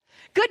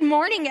Good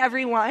morning,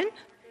 everyone.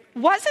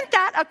 Wasn't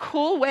that a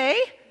cool way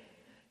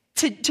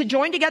to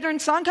join together in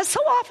song? Because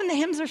so often the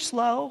hymns are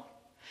slow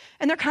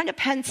and they're kind of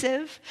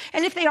pensive.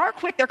 And if they are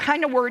quick, they're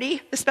kind of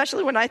wordy,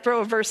 especially when I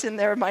throw a verse in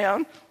there of my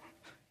own.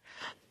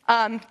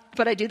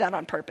 But I do that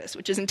on purpose,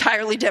 which is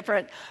entirely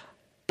different.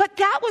 But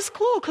that was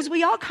cool because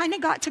we all kind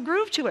of got to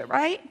groove to it,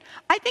 right?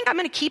 I think I'm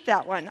going to keep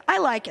that one. I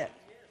like it.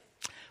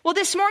 Well,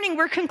 this morning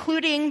we're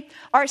concluding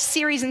our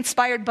series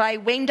inspired by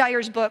Wayne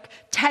Dyer's book,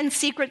 10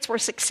 Secrets for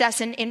Success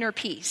in Inner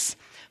Peace,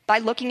 by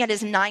looking at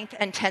his 9th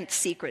and 10th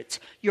secrets,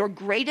 your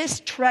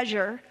greatest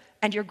treasure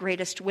and your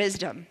greatest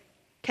wisdom.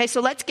 Okay,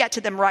 so let's get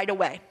to them right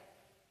away.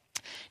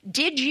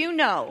 Did you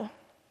know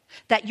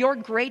that your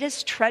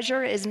greatest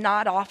treasure is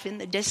not off in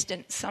the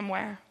distance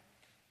somewhere?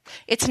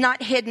 It's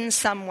not hidden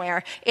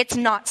somewhere. It's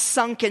not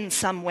sunken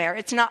somewhere.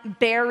 It's not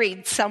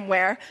buried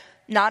somewhere.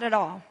 Not at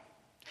all.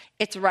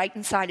 It's right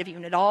inside of you,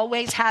 and it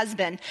always has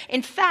been.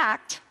 In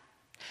fact,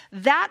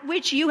 that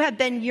which you have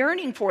been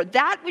yearning for,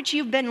 that which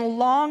you've been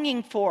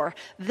longing for,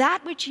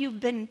 that which you've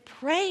been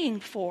praying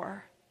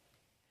for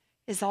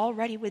is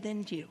already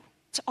within you.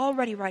 It's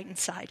already right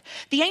inside.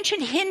 The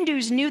ancient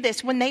Hindus knew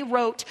this when they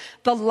wrote,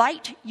 "The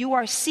light you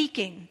are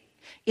seeking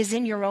is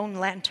in your own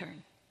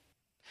lantern."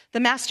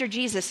 The Master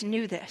Jesus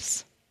knew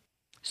this.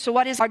 So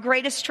what is our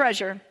greatest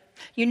treasure?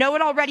 You know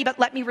it already, but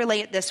let me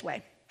relay it this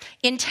way.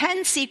 In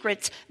 10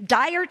 Secrets,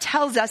 Dyer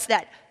tells us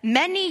that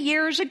many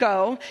years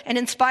ago, an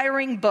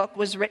inspiring book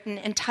was written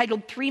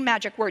entitled 3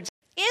 Magic Words.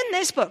 In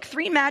this book,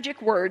 3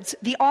 Magic Words,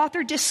 the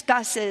author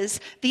discusses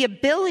the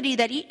ability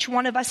that each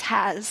one of us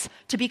has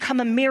to become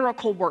a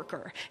miracle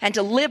worker and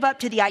to live up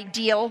to the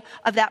ideal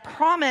of that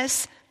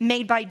promise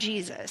made by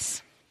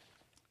Jesus.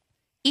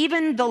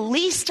 Even the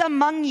least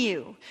among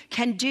you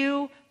can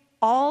do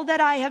all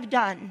that I have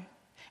done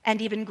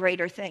and even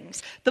greater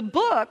things. The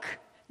book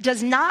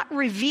does not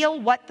reveal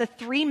what the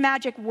 3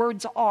 magic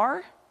words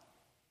are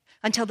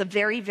until the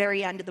very,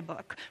 very end of the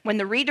book, when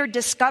the reader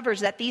discovers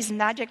that these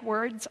magic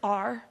words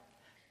are,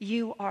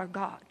 "You are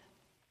God."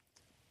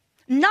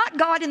 Not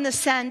God in the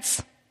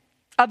sense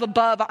of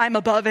above, I'm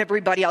above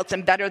everybody else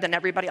and better than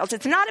everybody else.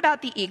 It's not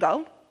about the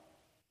ego.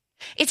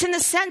 It's in the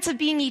sense of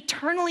being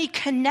eternally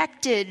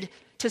connected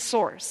to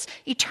Source,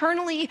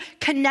 eternally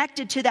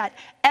connected to that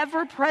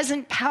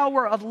ever-present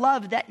power of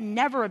love that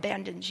never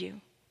abandons you.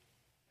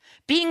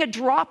 Being a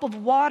drop of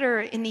water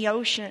in the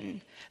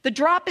ocean. The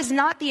drop is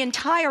not the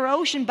entire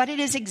ocean, but it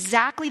is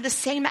exactly the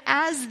same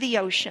as the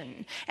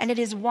ocean, and it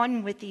is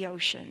one with the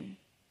ocean.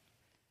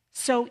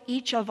 So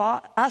each of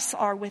us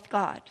are with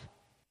God.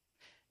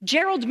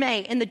 Gerald May,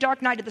 in The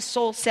Dark Night of the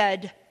Soul,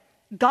 said,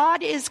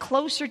 "God is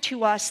closer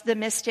to us," the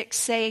mystics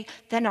say,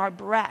 "than our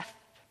breath.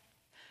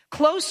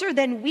 Closer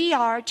than we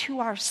are to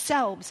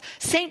ourselves."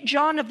 St.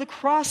 John of the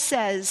Cross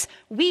says,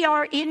 "We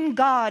are in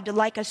God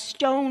like a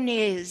stone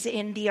is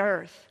in the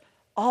earth,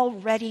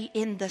 already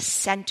in the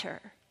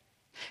center."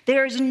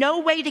 There is no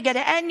way to get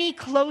any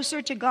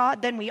closer to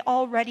God than we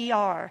already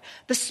are.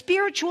 The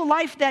spiritual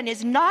life then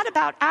is not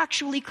about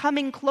actually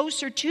coming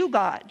closer to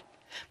God,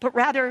 but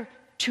rather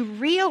to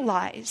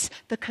realize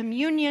the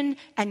communion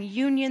and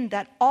union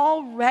that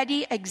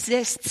already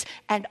exists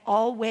and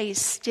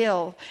always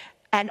still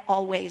and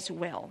always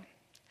will.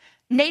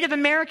 Native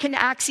American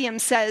axiom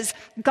says,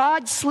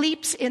 "God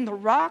sleeps in the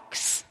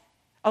rocks,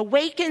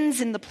 awakens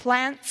in the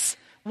plants,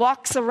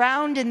 walks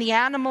around in the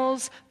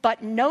animals,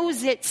 but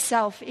knows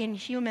itself in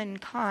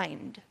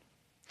humankind."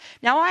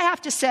 Now I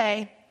have to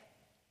say,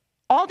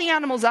 all the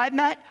animals I've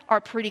met are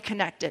pretty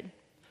connected.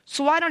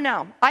 So I don't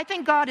know. I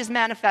think God is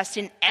manifest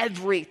in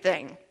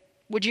everything.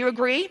 Would you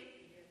agree?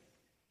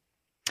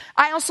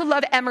 I also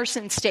love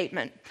Emerson's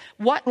statement.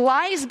 What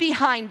lies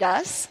behind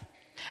us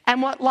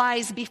and what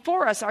lies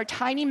before us are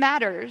tiny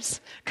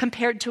matters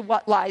compared to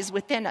what lies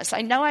within us.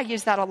 I know I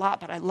use that a lot,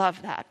 but I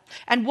love that.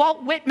 And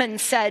Walt Whitman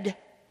said,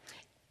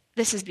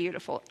 this is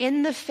beautiful,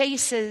 "In the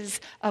faces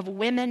of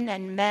women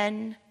and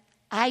men,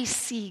 I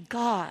see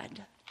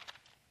God."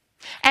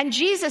 And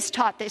Jesus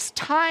taught this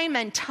time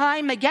and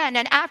time again.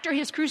 And after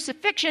his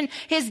crucifixion,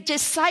 his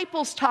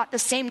disciples taught the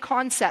same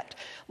concept.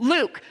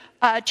 Luke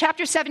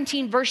chapter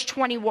 17, verse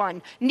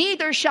 21.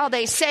 "Neither shall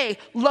they say,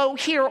 'Lo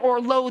here,'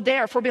 or 'Lo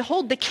there,' for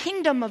behold, the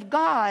kingdom of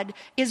God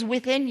is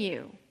within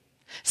you."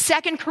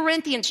 2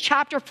 Corinthians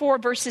chapter 4,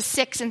 verses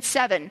 6 and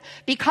 7.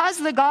 "Because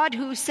the God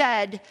who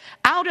said,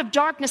 'Out of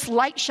darkness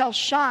light shall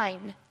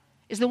shine,'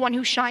 is the one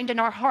who shined in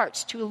our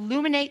hearts to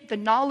illuminate the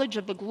knowledge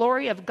of the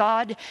glory of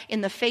God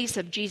in the face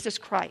of Jesus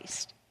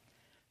Christ.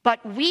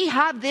 But we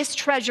have this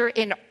treasure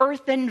in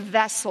earthen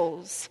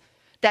vessels,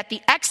 that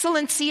the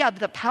excellency of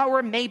the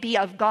power may be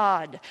of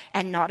God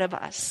and not of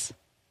us."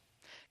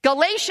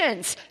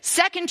 Galatians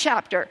 2nd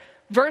chapter,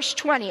 verse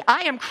 20.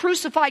 "I am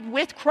crucified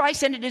with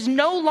Christ, and it is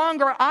no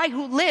longer I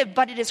who live,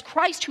 but it is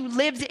Christ who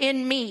lives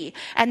in me.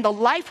 And the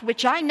life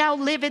which I now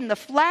live in the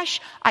flesh,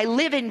 I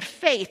live in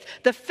faith,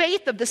 the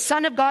faith of the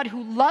Son of God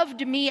who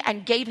loved me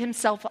and gave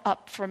himself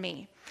up for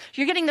me."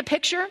 You're getting the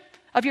picture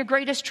of your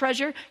greatest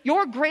treasure?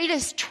 Your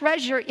greatest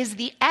treasure is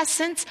the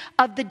essence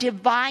of the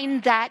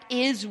divine that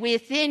is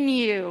within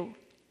you.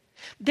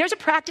 There's a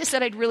practice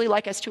that I'd really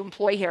like us to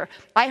employ here.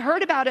 I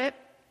heard about it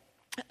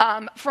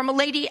from a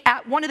lady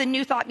at one of the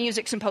New Thought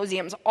Music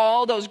Symposiums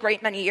all those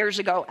great many years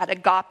ago at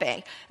Agape.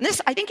 And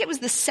this, I think it was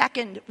the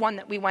second one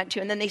that we went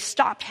to, and then they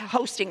stopped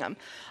hosting them.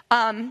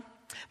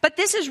 But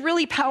this is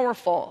really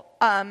powerful,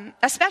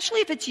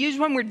 especially if it's used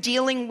when we're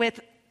dealing with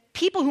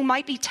people who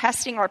might be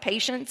testing our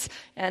patience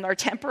and our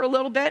temper a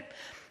little bit.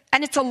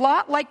 And it's a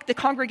lot like the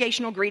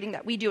congregational greeting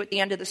that we do at the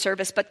end of the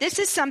service, but this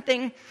is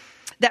something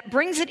that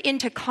brings it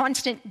into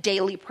constant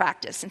daily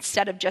practice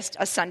instead of just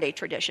a Sunday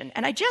tradition.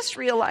 And I just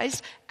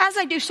realized, as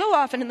I do so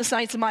often in the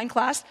Science of Mind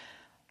class,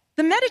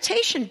 the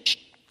meditation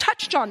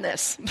touched on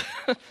this.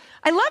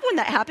 I love when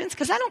that happens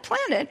because I don't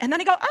plan it. And then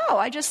I go, oh,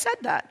 I just said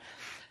that.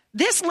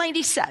 This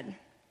lady said,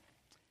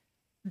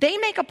 they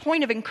make a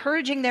point of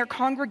encouraging their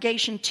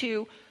congregation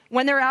to,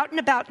 when they're out and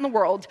about in the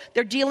world,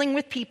 they're dealing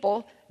with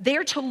people,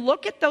 they're to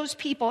look at those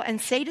people and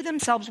say to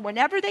themselves,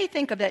 whenever they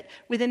think of it,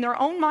 within their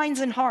own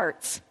minds and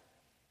hearts,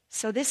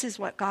 so this is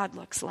what God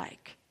looks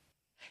like.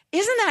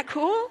 Isn't that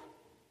cool?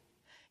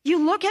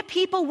 You look at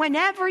people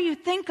whenever you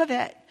think of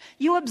it.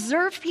 You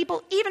observe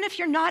people even if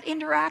you're not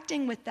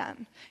interacting with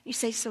them. You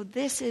say, so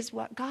this is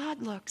what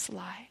God looks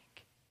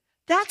like.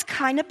 That's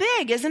kind of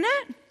big, isn't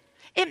it?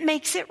 It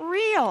makes it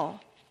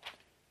real.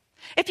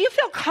 If you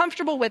feel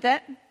comfortable with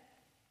it,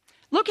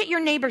 look at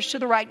your neighbors to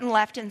the right and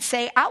left and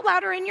say out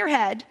loud or in your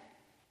head,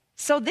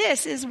 so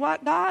this is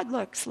what God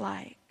looks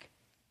like.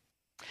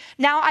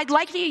 Now, I'd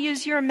like you to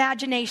use your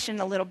imagination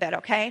a little bit,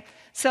 okay?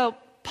 So,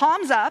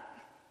 palms up.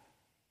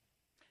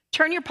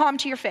 Turn your palm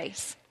to your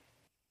face.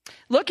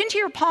 Look into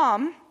your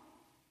palm.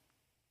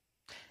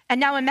 And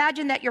now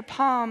imagine that your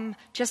palm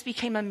just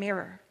became a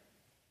mirror.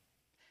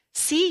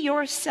 See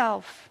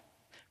yourself.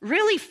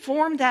 Really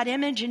form that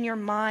image in your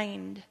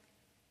mind.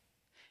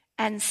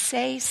 And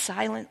say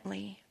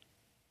silently,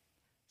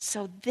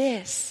 so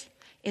this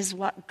is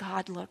what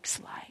God looks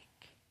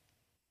like.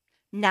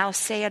 Now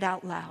say it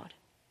out loud.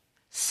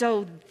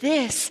 So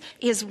this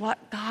is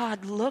what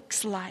God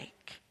looks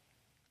like.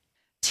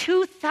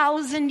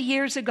 2,000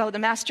 years ago, the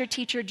master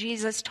teacher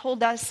Jesus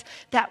told us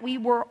that we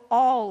were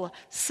all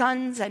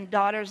sons and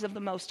daughters of the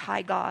Most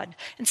High God.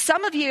 And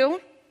some of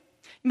you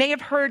may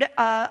have heard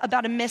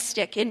about a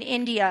mystic in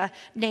India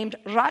named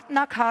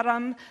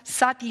Ratnakaram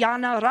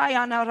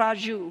Satyanarayana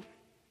Raju,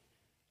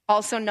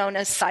 also known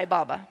as Sai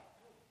Baba.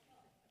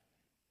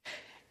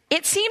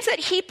 It seems that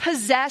he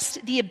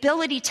possessed the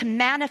ability to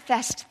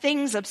manifest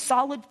things of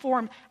solid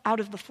form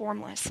out of the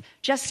formless,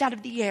 just out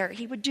of the air.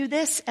 He would do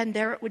this, and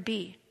there it would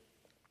be.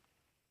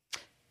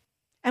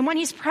 And when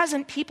he's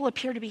present, people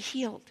appear to be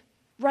healed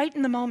right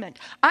in the moment.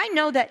 I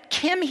know that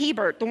Kim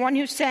Hebert, the one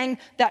who sang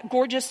that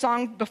gorgeous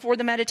song before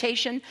the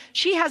meditation,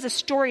 she has a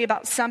story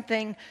about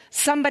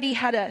somebody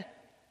had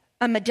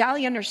a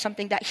medallion or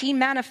something that he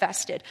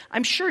manifested.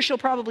 I'm sure she'll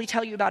probably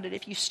tell you about it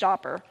if you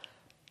stop her.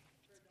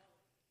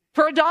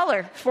 For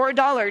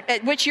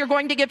 $1, which you're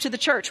going to give to the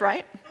church,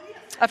 right?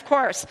 Of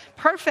course.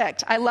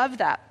 Perfect. I love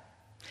that.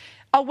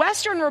 A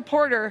Western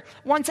reporter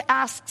once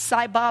asked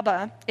Sai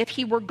Baba if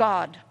he were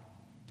God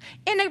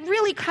in a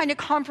really kind of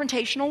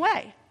confrontational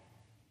way.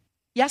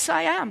 Yes,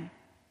 I am,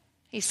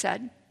 he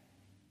said.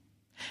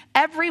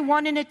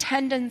 Everyone in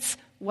attendance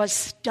was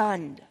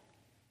stunned.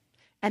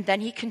 And then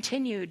he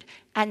continued,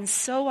 and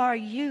so are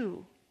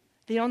you.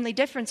 The only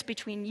difference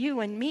between you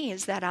and me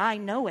is that I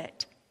know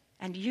it,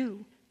 and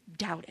you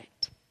doubt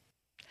it.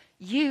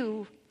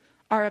 You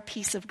are a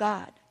piece of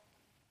God.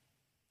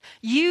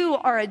 You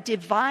are a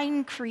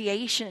divine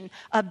creation,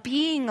 a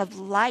being of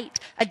light,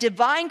 a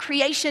divine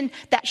creation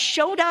that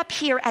showed up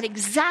here at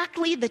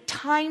exactly the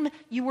time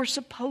you were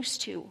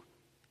supposed to.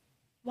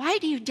 Why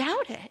do you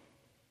doubt it?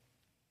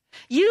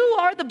 You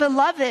are the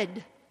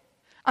beloved,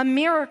 a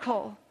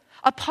miracle,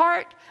 a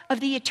part of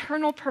the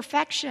eternal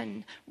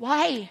perfection.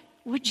 Why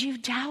would you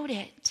doubt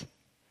it?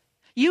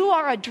 You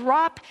are a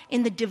drop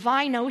in the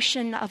divine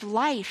ocean of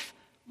life.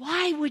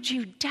 Why would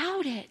you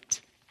doubt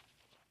it?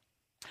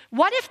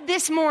 What if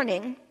this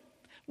morning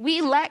we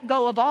let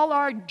go of all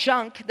our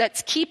junk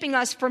that's keeping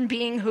us from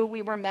being who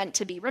we were meant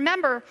to be?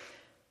 Remember,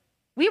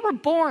 we were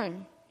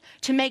born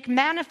to make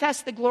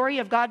manifest the glory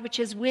of God which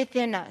is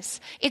within us.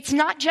 It's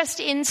not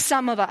just in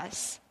some of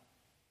us.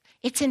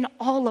 It's in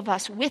all of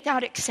us,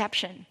 without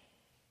exception.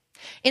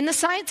 In The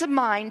Science of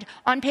Mind,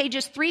 on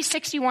pages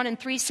 361 and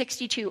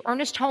 362,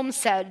 Ernest Holmes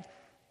said,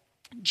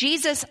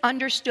 Jesus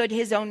understood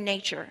his own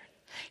nature.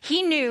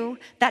 He knew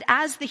that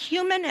as the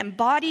human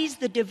embodies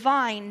the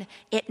divine,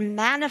 it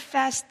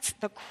manifests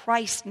the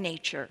Christ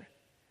nature.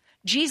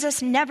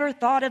 Jesus never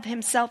thought of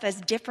himself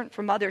as different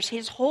from others.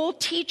 His whole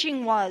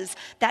teaching was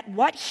that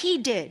what he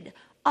did,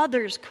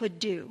 others could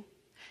do.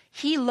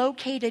 He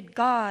located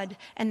God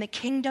and the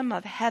kingdom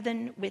of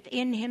heaven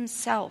within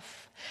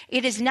himself.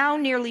 It is now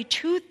nearly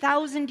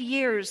 2,000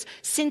 years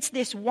since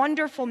this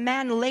wonderful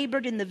man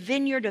labored in the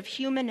vineyard of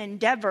human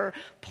endeavor,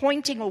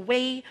 pointing a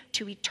way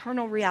to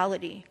eternal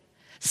reality.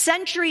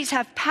 Centuries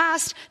have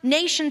passed,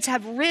 nations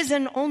have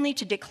risen only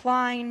to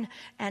decline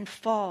and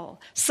fall.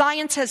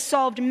 Science has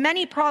solved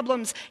many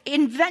problems.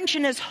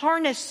 Invention has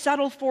harnessed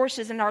subtle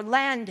forces, and our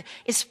land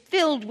is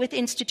filled with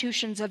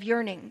institutions of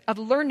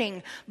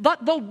learning.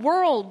 But the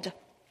world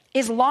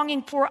is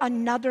longing for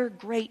another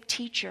great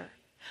teacher,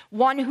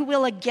 one who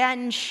will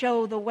again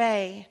show the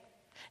way.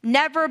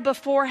 Never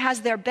before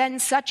has there been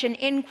such an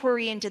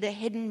inquiry into the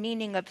hidden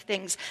meaning of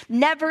things.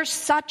 Never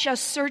such a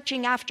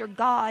searching after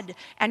God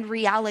and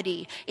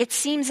reality. It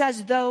seems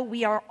as though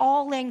we are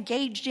all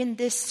engaged in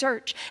this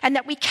search and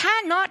that we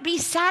cannot be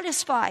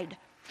satisfied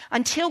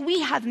until we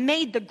have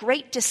made the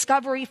great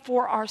discovery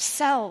for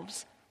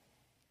ourselves.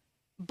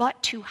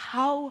 But to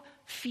how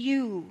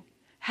few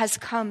has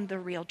come the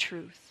real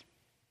truth?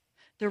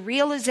 The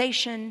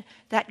realization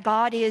that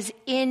God is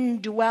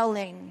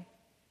indwelling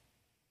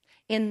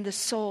in the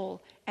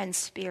soul and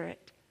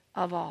spirit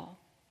of all.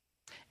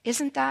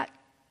 Isn't that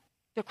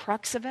the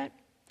crux of it?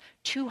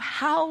 To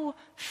how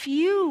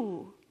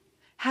few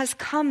has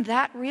come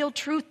that real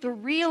truth, the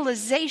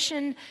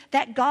realization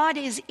that God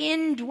is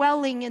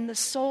indwelling in the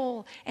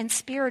soul and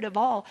spirit of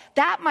all.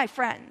 That, my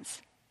friends,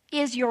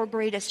 is your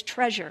greatest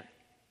treasure.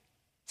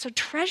 So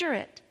treasure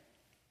it.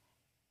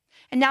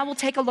 And now we'll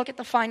take a look at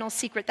the final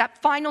secret.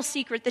 That final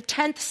secret, the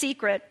 10th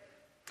secret,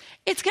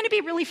 it's going to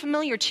be really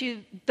familiar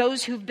to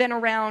those who've been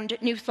around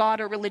New Thought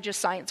or religious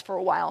science for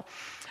a while.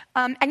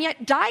 And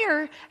yet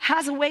Dyer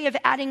has a way of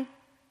adding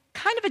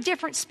kind of a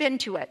different spin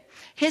to it.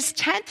 His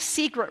 10th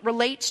secret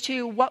relates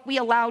to what we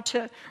allow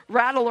to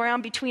rattle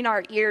around between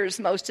our ears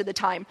most of the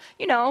time.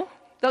 You know,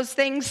 those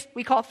things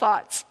we call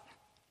thoughts.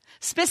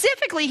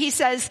 Specifically, he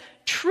says,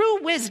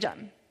 true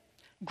wisdom,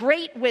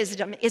 great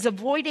wisdom, is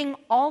avoiding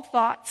all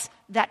thoughts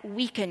that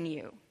weaken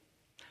you.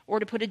 Or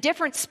to put a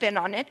different spin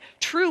on it,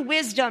 true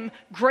wisdom,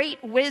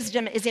 great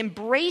wisdom, is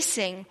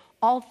embracing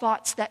all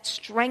thoughts that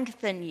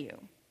strengthen you.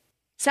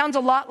 Sounds a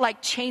lot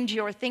like change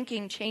your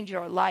thinking, change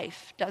your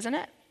life, doesn't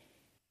it?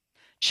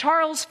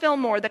 Charles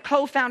Fillmore, the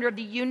co-founder of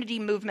the Unity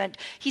movement,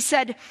 he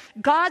said,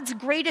 God's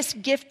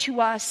greatest gift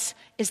to us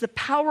is the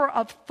power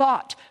of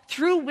thought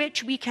through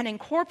which we can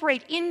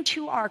incorporate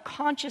into our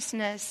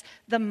consciousness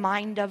the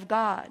mind of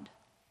God.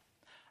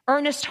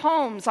 Ernest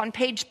Holmes, on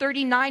page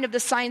 39 of The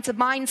Science of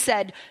Mind,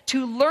 said,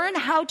 to learn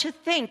how to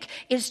think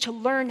is to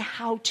learn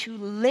how to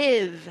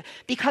live,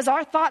 because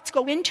our thoughts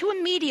go into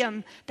a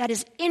medium that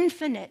is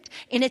infinite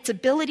in its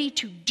ability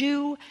to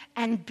do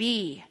and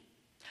be.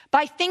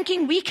 By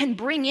thinking, we can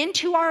bring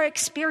into our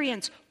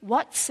experience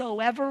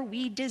whatsoever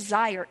we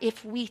desire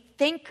if we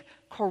think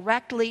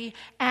correctly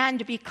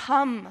and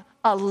become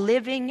a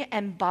living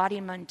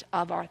embodiment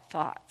of our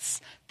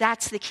thoughts.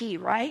 That's the key,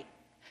 right?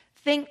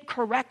 Think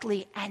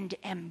correctly and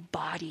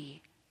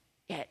embody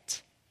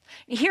it.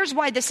 Here's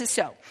why this is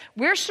so.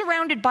 We're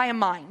surrounded by a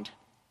mind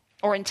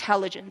or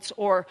intelligence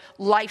or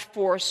life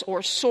force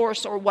or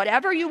source or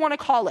whatever you want to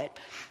call it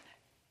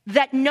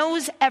that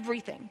knows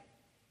everything,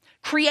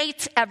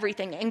 creates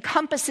everything,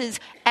 encompasses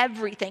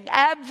everything,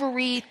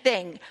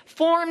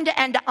 formed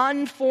and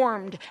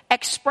unformed,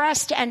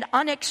 expressed and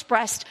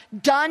unexpressed,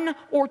 done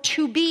or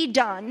to be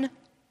done.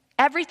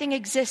 Everything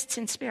exists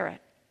in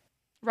spirit,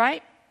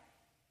 right?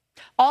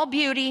 All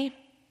beauty,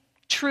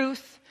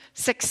 truth,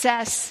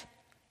 success,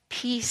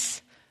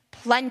 peace,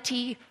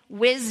 plenty,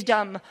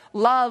 wisdom,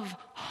 love,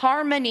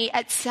 harmony,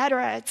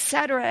 etc.,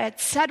 etc.,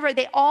 etc.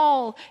 They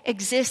all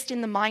exist in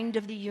the mind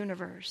of the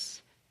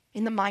universe,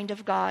 in the mind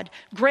of God.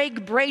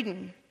 Greg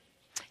Braden,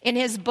 in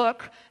his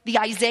book, The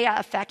Isaiah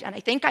Effect, and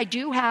I think I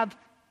do have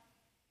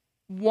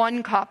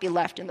one copy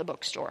left in the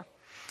bookstore,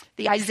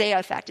 The Isaiah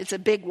Effect, it's a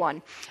big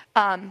one.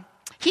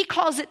 He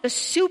calls it the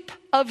soup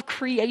of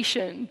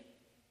creation.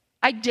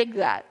 I dig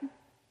that.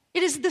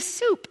 It is the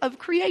soup of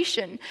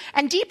creation.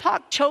 And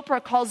Deepak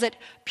Chopra calls it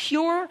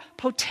pure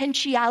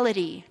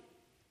potentiality.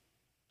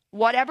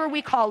 Whatever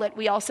we call it,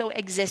 we also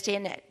exist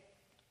in it.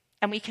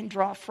 And we can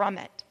draw from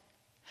it.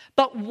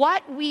 But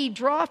what we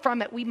draw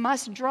from it, we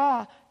must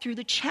draw through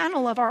the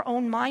channel of our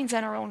own minds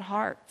and our own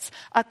hearts.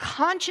 A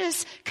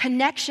conscious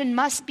connection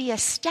must be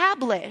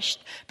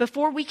established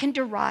before we can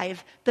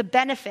derive the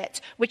benefits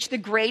which the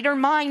greater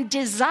mind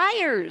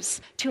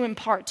desires to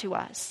impart to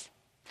us.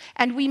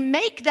 And we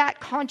make that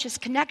conscious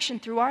connection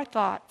through our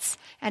thoughts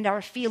and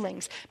our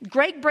feelings.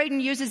 Greg Braden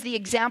uses the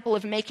example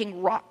of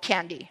making rock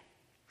candy.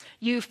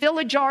 You fill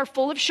a jar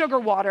full of sugar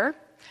water,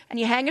 and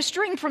you hang a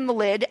string from the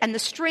lid, and the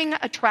string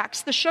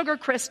attracts the sugar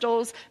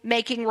crystals,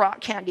 making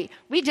rock candy.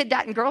 We did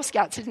that in Girl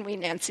Scouts, didn't we,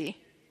 Nancy?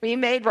 We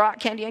made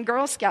rock candy in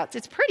Girl Scouts.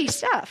 It's pretty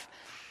stuff.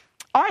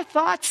 Our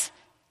thoughts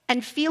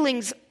and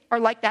feelings are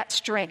like that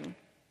string,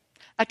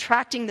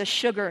 attracting the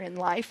sugar in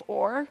life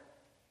or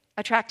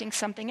attracting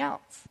something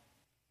else.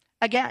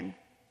 Again,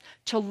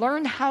 to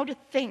learn how to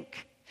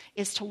think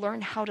is to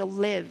learn how to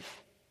live,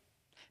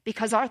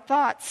 because our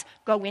thoughts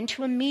go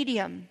into a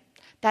medium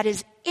that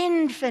is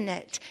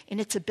infinite in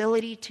its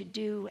ability to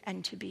do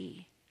and to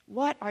be.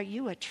 What are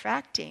you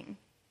attracting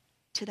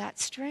to that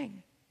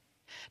string?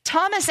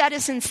 Thomas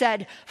Edison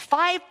said,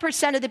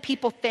 5% of the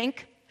people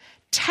think,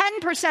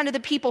 10% of the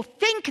people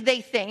think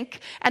they think,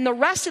 and the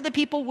rest of the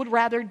people would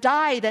rather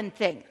die than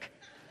think.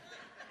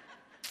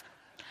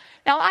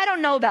 Now, I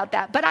don't know about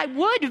that, but I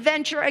would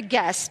venture a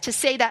guess to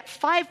say that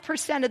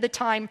 5% of the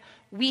time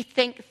we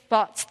think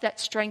thoughts that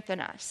strengthen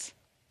us.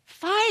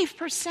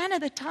 5%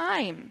 of the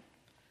time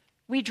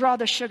we draw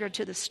the sugar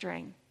to the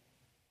string.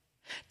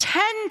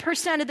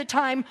 10% of the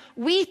time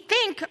we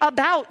think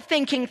about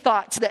thinking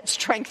thoughts that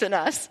strengthen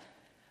us,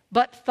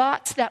 but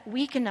thoughts that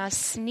weaken us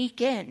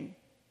sneak in.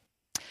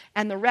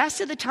 And the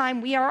rest of the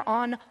time we are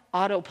on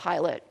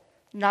autopilot,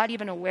 not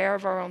even aware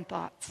of our own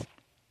thoughts.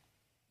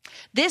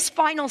 This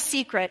final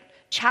secret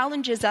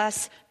challenges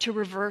us to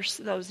reverse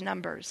those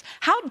numbers.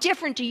 How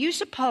different do you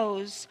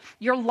suppose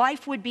your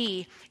life would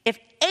be if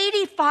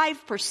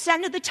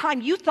 85% of the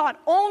time you thought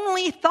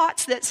only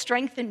thoughts that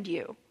strengthened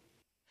you?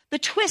 The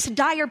twist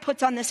Dyer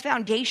puts on this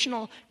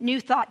foundational New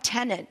Thought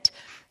tenet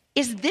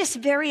is this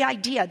very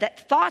idea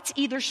that thoughts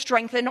either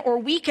strengthen or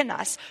weaken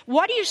us.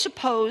 What do you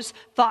suppose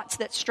thoughts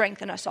that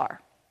strengthen us are?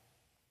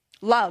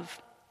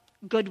 Love,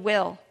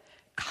 goodwill,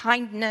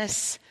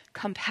 kindness,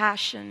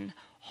 compassion,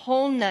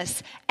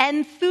 wholeness,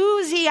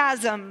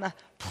 enthusiasm,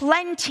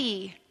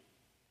 plenty.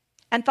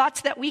 And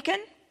thoughts that weaken?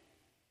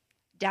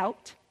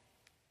 Doubt,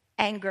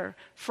 anger,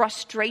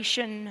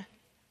 frustration,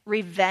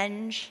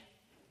 revenge,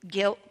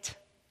 guilt,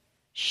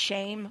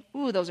 shame.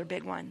 Ooh, those are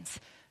big ones.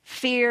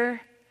 Fear,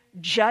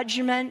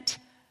 judgment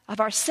of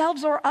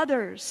ourselves or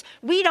others.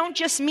 We don't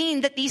just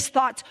mean that these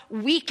thoughts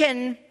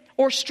weaken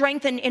or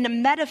strengthen in a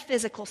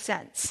metaphysical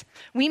sense.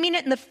 We mean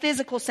it in the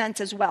physical sense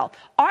as well.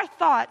 Our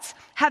thoughts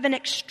have an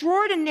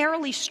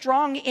extraordinarily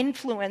strong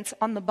influence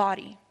on the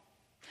body.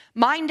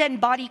 Mind and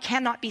body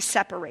cannot be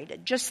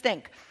separated. Just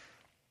think.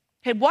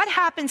 Okay, what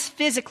happens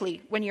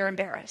physically when you're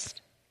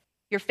embarrassed?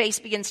 Your face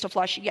begins to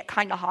flush, you get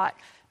kind of hot,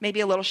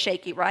 maybe a little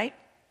shaky, right?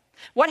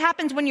 What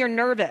happens when you're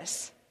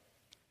nervous?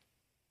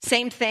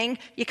 Same thing,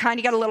 you kind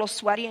of get a little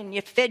sweaty and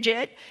you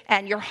fidget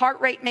and your heart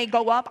rate may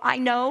go up. I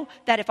know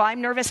that if I'm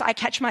nervous, I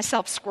catch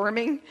myself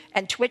squirming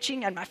and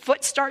twitching and my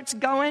foot starts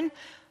going.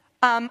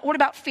 What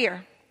about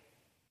fear?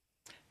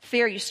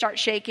 Fear, you start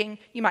shaking,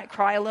 you might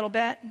cry a little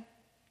bit,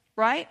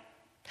 right?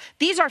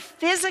 These are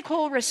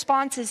physical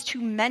responses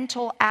to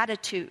mental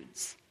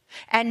attitudes.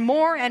 And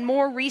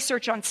more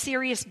research on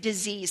serious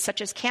disease,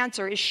 such as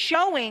cancer, is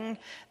showing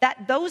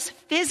that those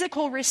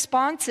physical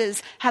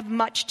responses have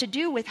much to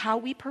do with how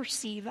we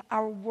perceive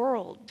our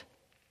world.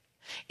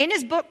 In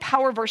his book,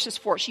 Power versus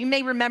Force, you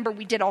may remember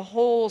we did a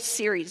whole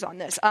series on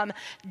this.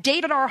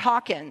 David R.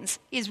 Hawkins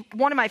is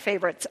one of my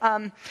favorites.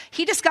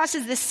 He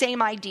discusses this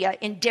same idea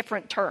in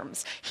different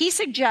terms. He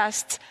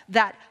suggests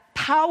that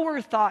power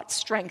thoughts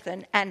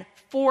strengthen and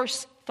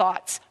force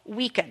thoughts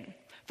weaken.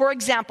 For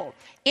example,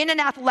 in an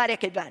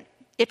athletic event,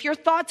 if your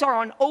thoughts are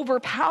on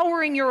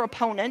overpowering your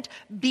opponent,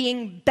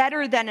 being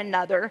better than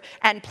another,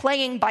 and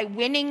playing by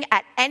winning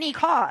at any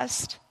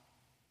cost,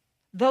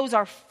 those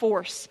are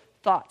force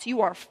thoughts.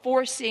 You are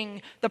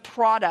forcing the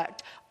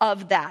product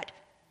of that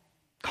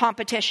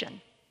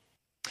competition.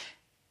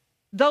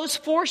 Those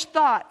force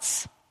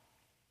thoughts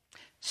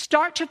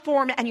start to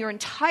form, and your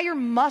entire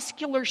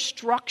muscular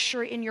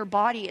structure in your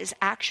body is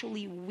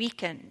actually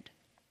weakened.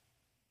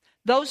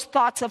 Those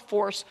thoughts of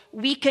force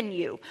weaken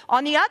you.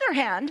 On the other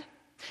hand,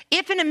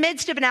 if in the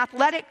midst of an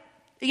athletic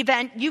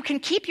event, you can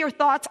keep your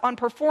thoughts on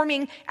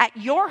performing at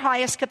your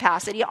highest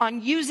capacity,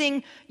 on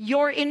using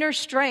your inner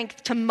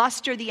strength to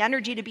muster the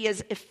energy to be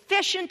as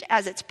efficient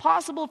as it's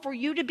possible for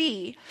you to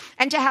be,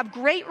 and to have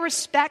great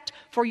respect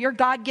for your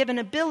God-given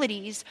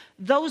abilities,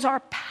 those are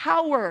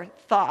power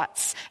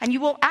thoughts. And you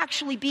will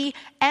actually be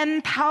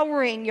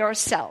empowering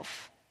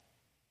yourself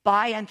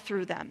by and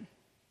through them.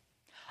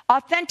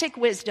 Authentic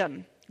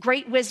wisdom,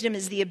 great wisdom,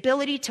 is the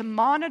ability to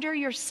monitor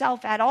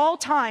yourself at all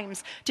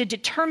times to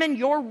determine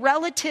your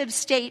relative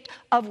state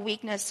of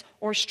weakness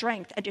or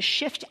strength, and to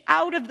shift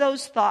out of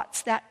those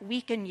thoughts that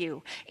weaken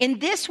you. In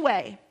this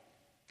way,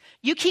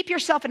 you keep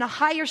yourself in a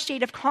higher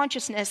state of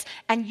consciousness,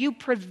 and you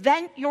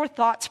prevent your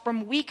thoughts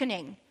from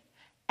weakening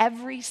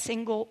every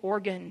single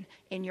organ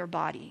in your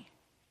body.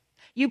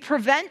 You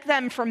prevent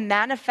them from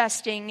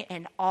manifesting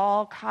in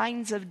all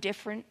kinds of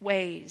different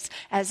ways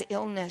as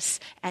illness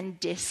and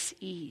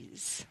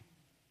dis-ease.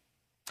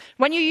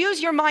 When you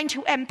use your mind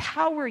to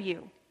empower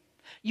you,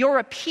 you're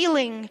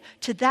appealing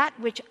to that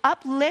which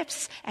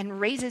uplifts and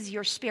raises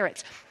your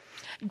spirits.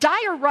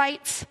 Dyer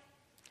writes,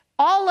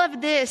 all of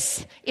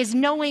this is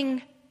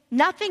knowing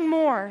nothing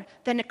more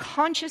than a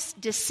conscious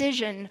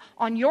decision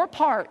on your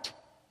part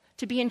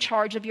to be in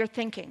charge of your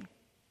thinking.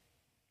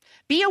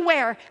 Be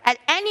aware at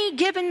any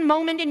given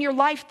moment in your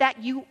life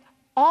that you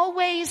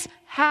always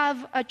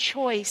have a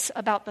choice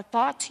about the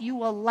thoughts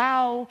you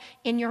allow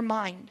in your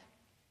mind.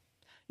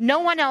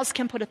 No one else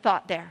can put a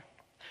thought there.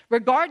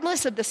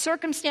 Regardless of the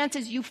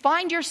circumstances you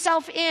find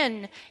yourself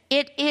in,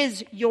 it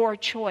is your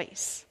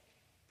choice.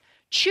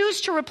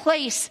 Choose to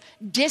replace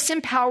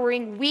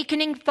disempowering,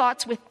 weakening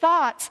thoughts with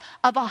thoughts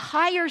of a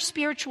higher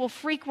spiritual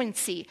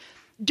frequency.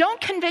 Don't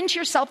convince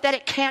yourself that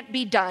it can't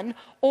be done,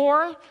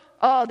 or,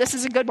 oh, this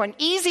is a good one,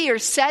 easier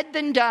said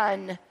than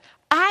done.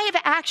 I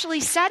have actually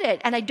said it,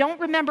 and I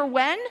don't remember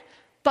when,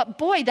 but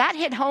boy, that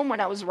hit home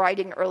when I was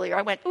writing earlier.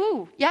 I went,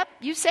 ooh, yep,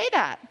 you say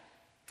that.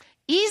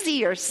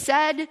 Easier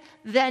said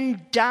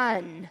than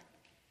done.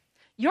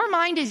 Your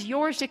mind is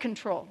yours to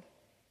control.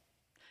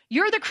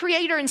 You're the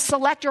creator and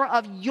selector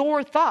of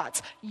your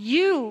thoughts.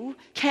 You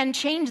can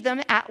change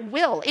them at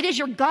will. It is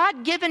your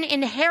God-given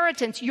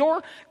inheritance,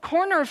 your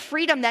corner of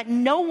freedom that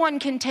no one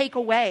can take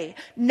away.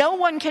 No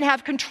one can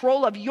have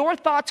control of your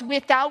thoughts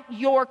without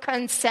your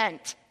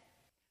consent.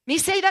 Let me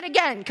say that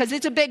again, because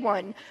it's a big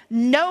one.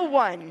 No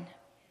one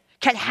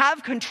can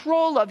have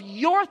control of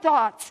your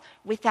thoughts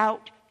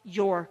without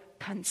your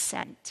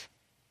consent.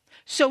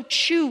 So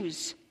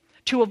choose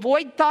to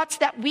avoid thoughts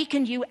that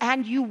weaken you,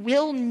 and you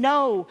will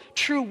know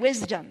true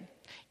wisdom.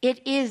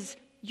 It is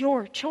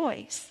your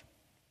choice.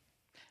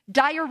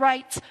 Dyer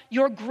writes,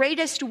 your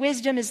greatest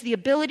wisdom is the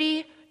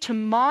ability to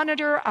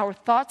monitor our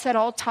thoughts at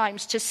all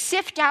times, to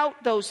sift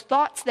out those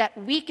thoughts that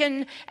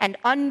weaken and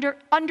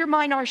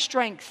undermine our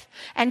strength,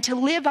 and to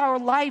live our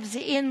lives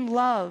in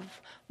love,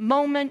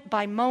 moment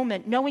by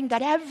moment, knowing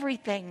that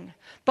everything,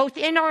 both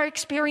in our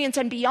experience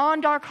and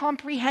beyond our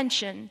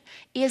comprehension,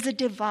 is a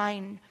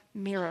divine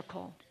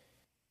miracle.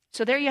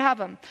 So there you have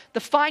them,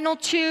 the final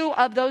 2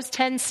 of those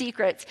 10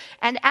 secrets.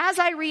 And as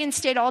I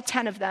reinstate all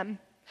 10 of them,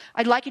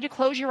 I'd like you to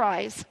close your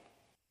eyes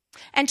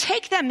and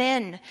take them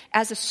in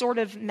as a sort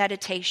of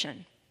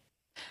meditation.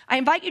 I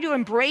invite you to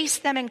embrace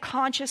them in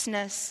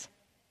consciousness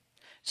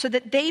so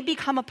that they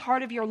become a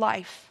part of your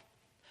life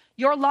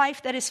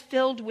that is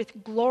filled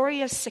with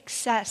glorious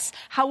success,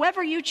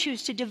 however you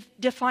choose to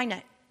define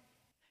it.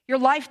 Your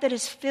life that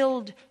is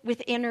filled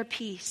with inner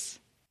peace.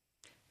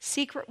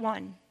 Secret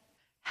 1.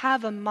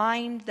 Have a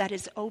mind that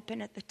is open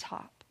at the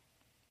top.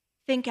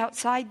 Think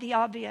outside the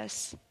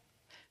obvious.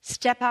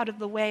 Step out of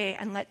the way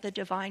and let the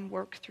divine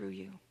work through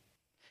you.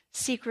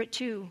 Secret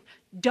 2,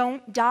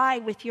 don't die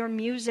with your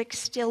music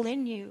still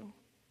in you.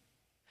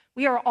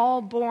 We are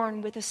all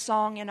born with a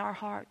song in our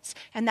hearts,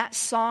 and that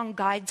song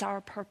guides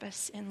our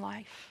purpose in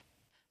life.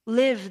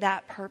 Live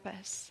that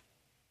purpose.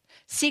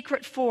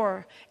 Secret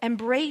 4,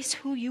 embrace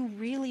who you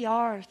really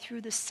are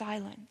through the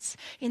silence.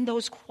 In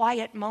those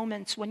quiet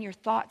moments when your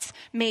thoughts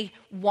may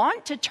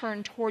want to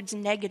turn towards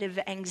negative,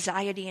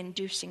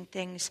 anxiety-inducing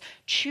things,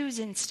 choose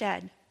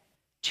instead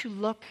to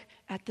look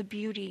at the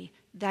beauty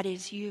that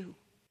is you,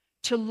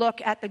 to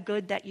look at the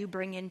good that you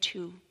bring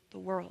into the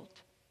world.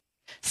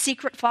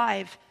 Secret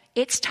 5,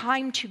 it's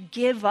time to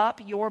give up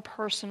your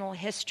personal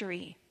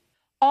history.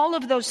 All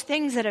of those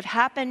things that have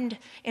happened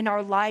in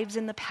our lives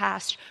in the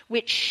past,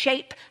 which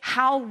shape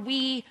how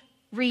we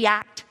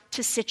react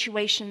to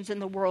situations in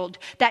the world,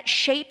 that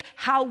shape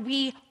how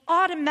we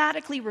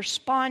automatically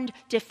respond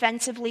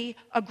defensively,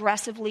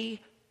 aggressively,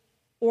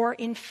 or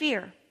in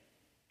fear.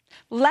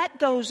 Let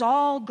those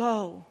all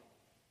go.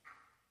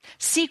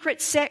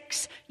 Secret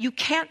 6, you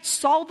can't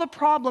solve a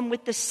problem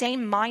with the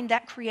same mind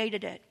that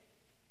created it.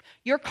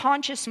 Your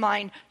conscious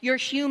mind, your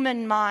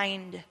human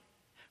mind,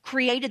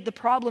 created the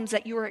problems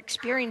that you are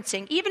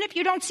experiencing. Even if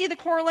you don't see the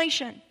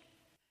correlation,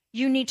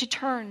 you need to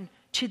turn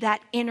to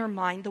that inner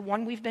mind, the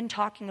one we've been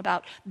talking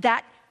about,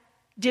 that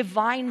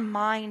divine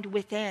mind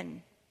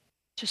within,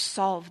 to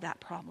solve that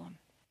problem.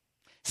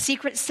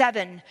 Secret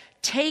 7,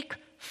 take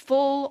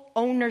full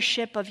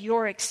ownership of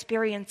your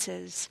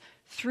experiences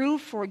through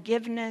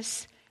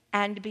forgiveness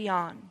and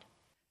beyond.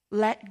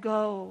 Let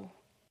go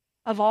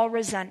of all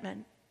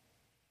resentment,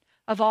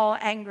 of all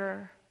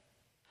anger,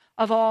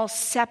 of all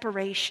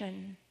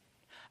separation,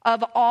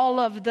 of all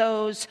of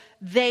those,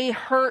 they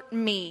hurt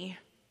me,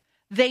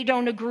 they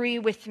don't agree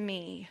with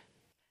me,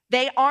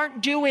 they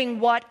aren't doing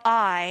what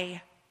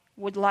I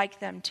would like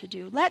them to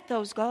do. Let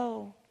those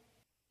go.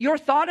 Your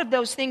thought of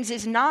those things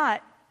is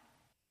not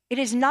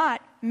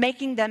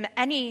making them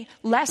any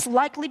less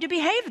likely to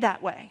behave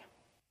that way.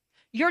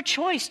 Your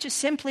choice to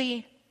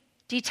simply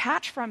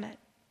detach from it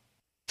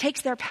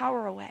takes their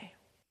power away.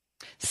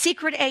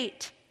 Secret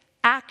 8,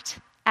 act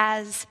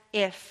as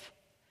if.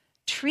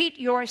 Treat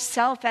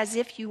yourself as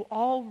if you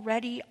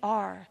already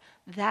are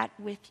that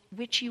with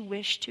which you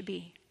wish to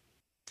be.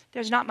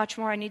 There's not much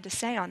more I need to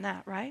say on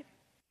that, right?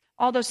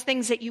 All those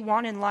things that you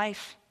want in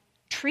life,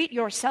 treat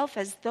yourself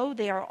as though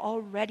they are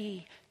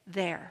already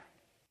there.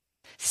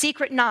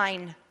 Secret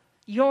 9,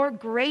 your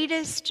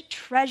greatest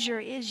treasure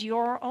is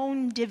your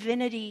own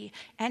divinity,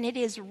 and it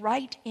is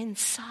right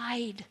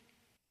inside.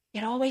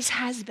 It always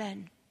has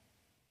been.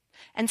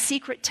 And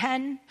secret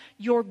 10,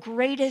 your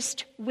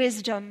greatest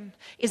wisdom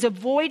is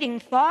avoiding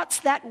thoughts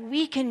that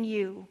weaken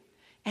you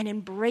and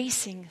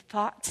embracing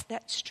thoughts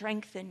that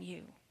strengthen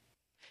you.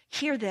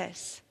 Hear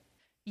this.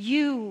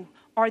 You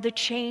are the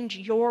change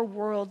your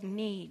world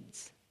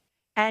needs,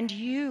 and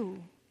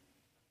you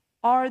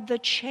are the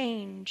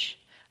change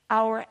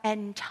our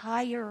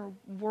entire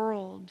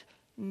world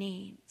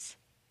needs.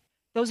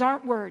 Those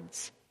aren't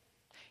words.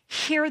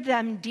 Hear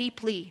them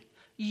deeply.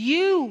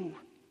 You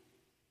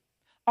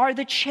are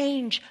the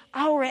change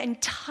our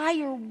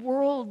entire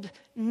world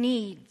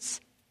needs.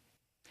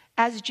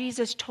 As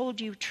Jesus told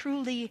you,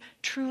 truly,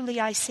 truly,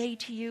 I say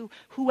to you,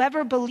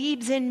 whoever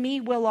believes in me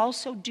will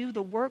also do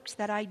the works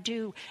that I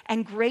do,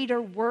 and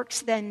greater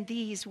works than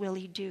these will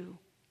he do.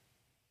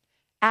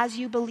 As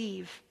you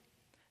believe,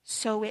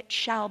 so it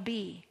shall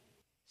be.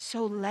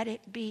 So let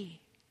it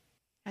be.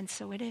 And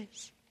so it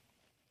is.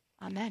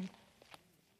 Amen.